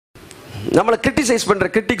நம்மளை கிரிட்டிசைஸ் பண்ணுற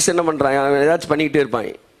கிரிட்டிக்ஸ் என்ன பண்ணுறாங்க, ஏதாச்சும் பண்ணிக்கிட்டே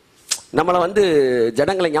இருப்பாங்க. நம்மளை வந்து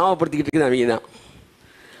ஜனங்களை ஞாபகப்படுத்திக்கிட்டு இருக்குது அவங்க தான்.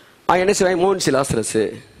 என்ன செய்வாங்க, மோகன் சிலாசரஸு,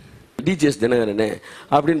 டிஜிஎஸ் தினகரனு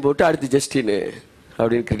அப்படின்னு போட்டு அடுத்து ஜஸ்டின்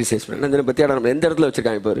அப்படின்னு கிரிட்டிசைஸ் பண்ண பற்றியாட நம்ம எந்த இடத்துல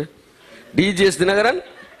வச்சுருக்காங்க இப்போ டிஜிஎஸ் தினகரன்,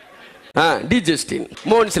 டிஜெஸ்டின்,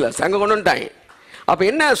 மோகன் சிலாஸ் அங்கே கொண்டு வந்துட்டாங்க. அப்போ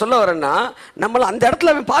என்ன சொல்ல வரேன்னா, நம்மளை அந்த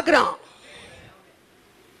இடத்துல அவன் பார்க்குறான்.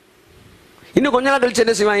 இன்னும் கொஞ்ச நாள் கழிச்சு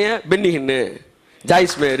என்ன செய்வாங்க, பென்னிஹின்னு,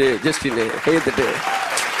 ஜாய்ஸ் மேரு, ஜஸ்டின் கையெழுத்துட்டு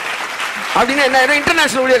அப்படின்னா என்ன,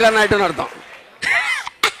 இன்டர்நேஷனல் ஊழியக்காரன் ஆகிட்டோன்னு அர்த்தம்.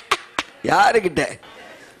 யாருக்கிட்ட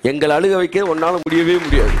எங்களை அழுக வைக்க ஒன்னால முடியவே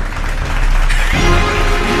முடியாது.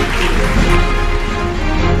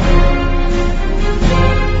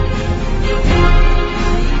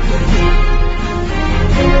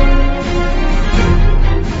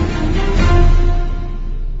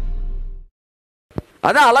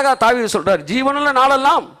 அதான் அழகா தாவீது சொல்றார், ஜீவனுள்ள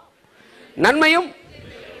நாளெல்லாம் நன்மையும்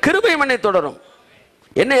கிருபையும் என்னை தொடரும்.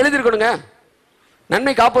 என்ன எழுதிருக்கணுங்க,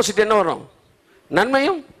 நன்மைக்கு ஆப்போசிட் என்ன வரும்,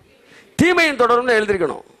 நன்மையும் தீமையும் தொடரும்னு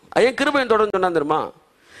எழுதிருக்கணும். ஏன் கிருபையும் தொடரும் சொன்னா தெரியுமா,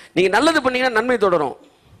 நீங்க நல்லது பண்ணீங்கன்னா நன்மை தொடரும்,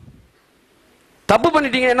 தப்பு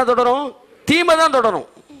பண்ணிட்டீங்க என்ன தொடரும், தீமை தான் தொடரும்.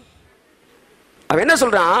 அவன் என்ன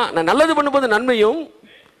சொல்றான், நான் நல்லது பண்ணும்போது நன்மையும்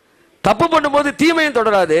தப்பு பண்ணும்போது தீமையும்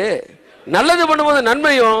தொடராது, நல்லது பண்ணும்போது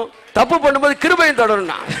நன்மையும் தப்பு பண்ணும்போது கிருபையும்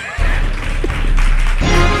தொடரும்.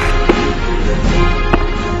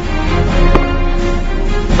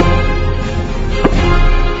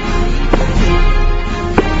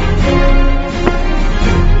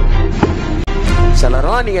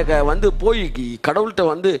 சிலரெல்லாம் நீங்க வந்து போய் கடவுள்கிட்ட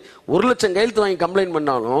வந்து 1,00,000 கையெழுத்து வாங்கி கம்ப்ளைண்ட்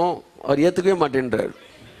பண்ணாலும் அவர் ஏத்துக்கவே மாட்டேன்றார்.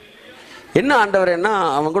 என்ன ஆண்டவர், என்ன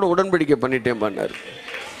அவன் கூட உடன்படிக்கை பண்ணிட்டேன் பண்ணார்.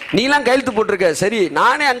 நீலாம் கையெழுத்து போட்டிருக்க, சரி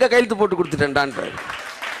நானே அங்க கையெழுத்து போட்டு கொடுத்துட்டேன்டான்றார்.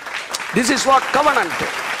 This is what covenant.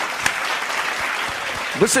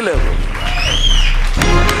 Whistle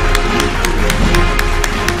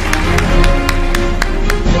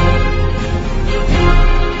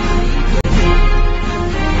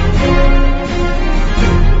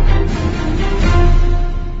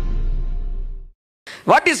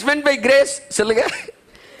what is meant by grace சொல்லுங்க.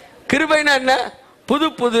 கிருபைனா என்ன, புது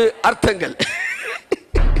புது அர்த்தங்கள்.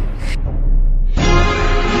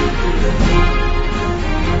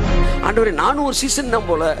 ஆண்டவரே நானும் ஒரு சீசன் தான்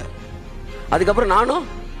போல, அதுக்கப்புறம் நானும்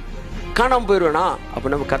காணாம போயிருவேனா? அப்ப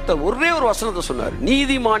நம்ம கர்த்தர் ஒரே ஒரு வசனத்தை சொன்னார்,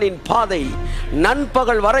 நீதிமானின் பாதை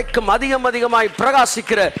நண்பகல் வரைக்கும் அதிகம் அதிகமாய்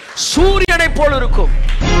பிரகாசிக்கிற சூரியனை போல இருக்கும்.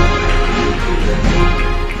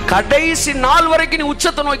 கடைசி நாள் வரைக்கும் நீ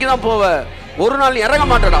உச்சத்தை நோக்கி தான் போவ, ஒரு நாள் இறங்க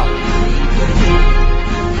மாட்டடா.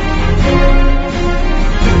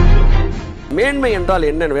 மேன்மை என்றால்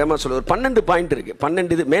என்னன்னு வேகமா சொல்லுவார். 12 பாயிண்ட் இருக்கு.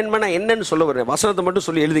 12 இது மேன்மைனா என்னன்னு சொல்ல வர்றேன். வசனத்தை மட்டும்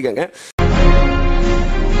சொல்லி எழுதிக்கங்க.